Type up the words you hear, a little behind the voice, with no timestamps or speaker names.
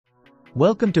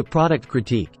Welcome to Product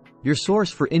Critique, your source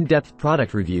for in-depth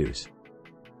product reviews.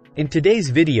 In today's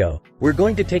video, we're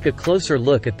going to take a closer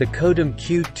look at the Qotom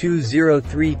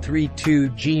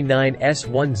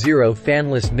Q20332G9-S10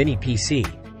 Fanless Mini PC.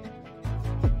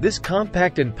 This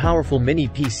compact and powerful mini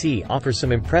PC offers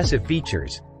some impressive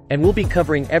features, and we'll be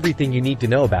covering everything you need to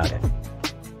know about it.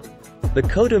 The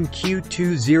Qotom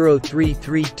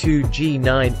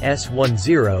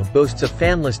Q20332G9-S10 boasts a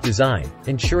fanless design,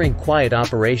 ensuring quiet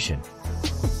operation.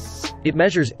 It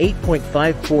measures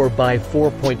 8.54 by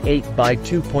 4.8 by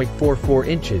 2.44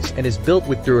 inches and is built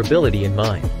with durability in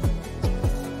mind.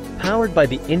 Powered by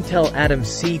the Intel Atom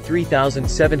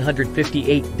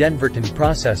C3758 Denverton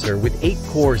processor with 8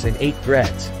 cores and 8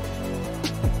 threads.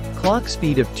 Clock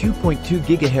speed of 2.2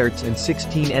 GHz and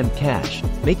 16M cache,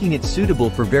 making it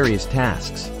suitable for various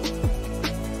tasks.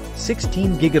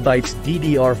 16 GB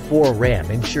DDR4 RAM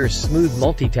ensures smooth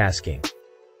multitasking.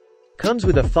 Comes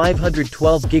with a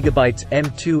 512 GB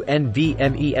M2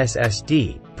 NVMe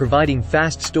SSD, providing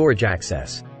fast storage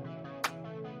access.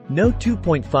 No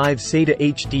 2.5 SATA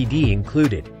HDD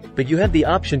included, but you have the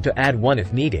option to add one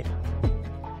if needed.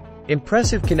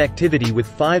 Impressive connectivity with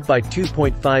 5 by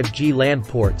 2.5G LAN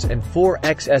ports and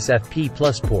 4x SFP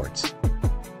Plus ports.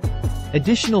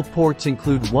 Additional ports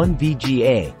include 1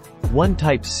 VGA, 1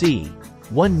 Type-C,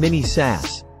 1 Mini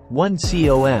SAS, 1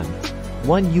 COM,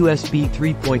 1 USB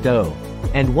 3.0,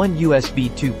 and 1 USB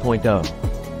 2.0.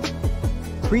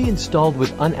 Pre-installed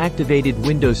with unactivated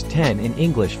Windows 10 in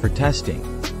English for testing.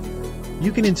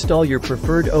 You can install your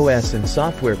preferred OS and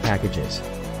software packages.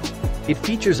 It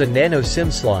features a nano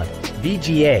SIM slot,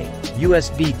 VGA,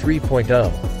 USB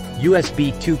 3.0,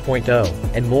 USB 2.0,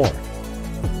 and more.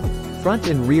 Front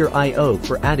and rear I/O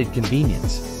for added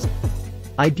convenience.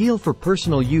 Ideal for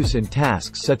personal use in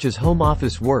tasks such as home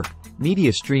office work,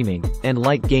 media streaming, and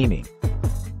light gaming.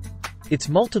 Its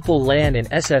multiple LAN and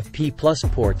SFP Plus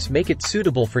ports make it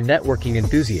suitable for networking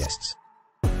enthusiasts.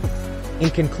 In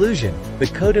conclusion, the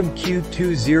Qotom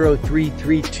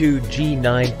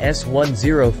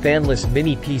Q20332G9-S10 Fanless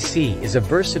Mini PC is a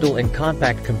versatile and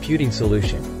compact computing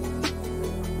solution.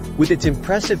 With its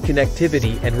impressive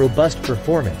connectivity and robust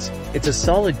performance, it's a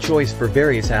solid choice for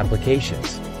various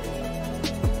applications.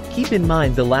 Keep in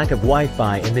mind the lack of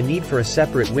Wi-Fi and the need for a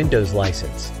separate Windows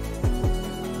license.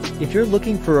 If you're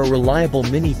looking for a reliable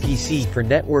mini PC for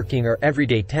networking or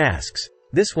everyday tasks,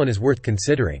 this one is worth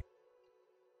considering.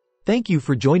 Thank you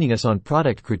for joining us on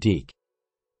Product Critique.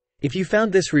 If you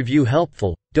found this review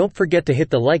helpful, don't forget to hit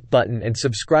the like button and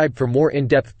subscribe for more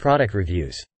in-depth product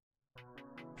reviews.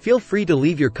 Feel free to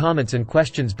leave your comments and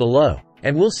questions below,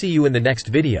 and we'll see you in the next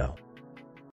video.